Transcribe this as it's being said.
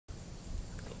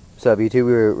So you two,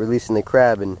 we were releasing the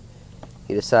crab and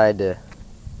he decided to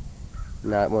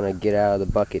not want to get out of the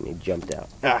bucket and he jumped out.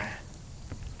 Ah.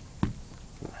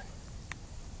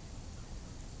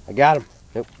 I got him.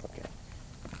 Nope, okay.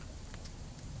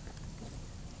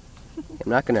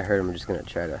 I'm not going to hurt him, I'm just going to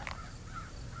try to...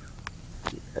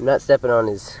 I'm not stepping on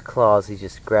his claws, he's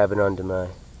just grabbing onto my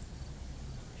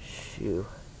shoe.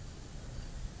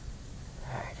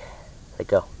 Alright, let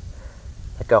go.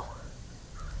 Let go.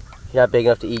 You're not big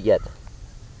enough to eat yet.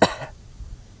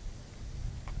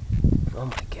 Oh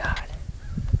my god.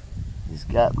 He's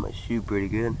got my shoe pretty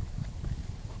good.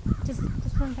 Just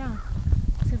put him down.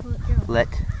 So let go. Let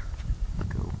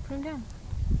go. Put him down.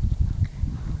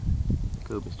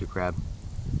 Go, Mr. Crab.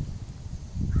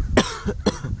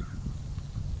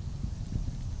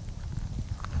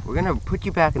 We're gonna put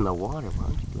you back in the water, why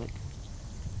don't you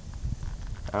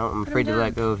I'm afraid to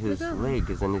let go of his leg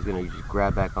because then he's gonna just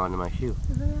grab back onto my shoe.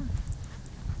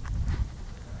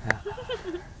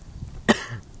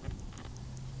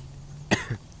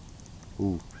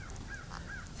 Ooh.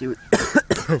 See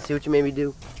what you made me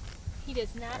do? He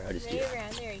does not lay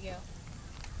around. There you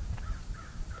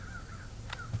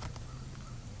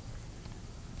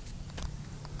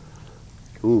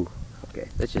go. Ooh. Okay,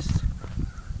 let's just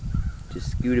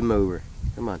scoot him over.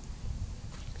 Come on.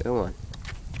 Come on.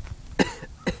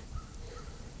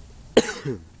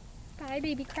 Bye,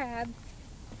 baby crab.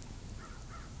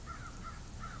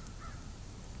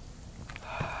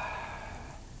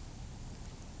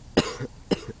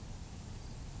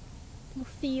 We'll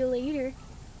see you later.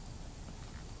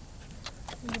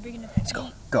 When you're big enough to Let's go.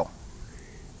 Go.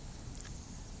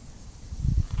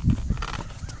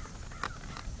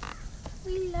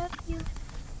 We love you.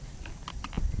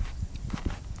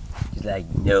 He's like,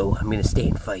 no, I'm gonna stay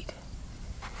and fight.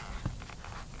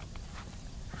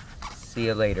 See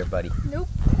you later, buddy. Nope.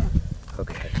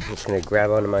 Okay, I'm just gonna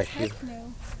grab onto my shoe. Heck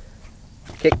no.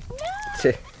 Kick.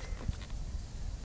 No.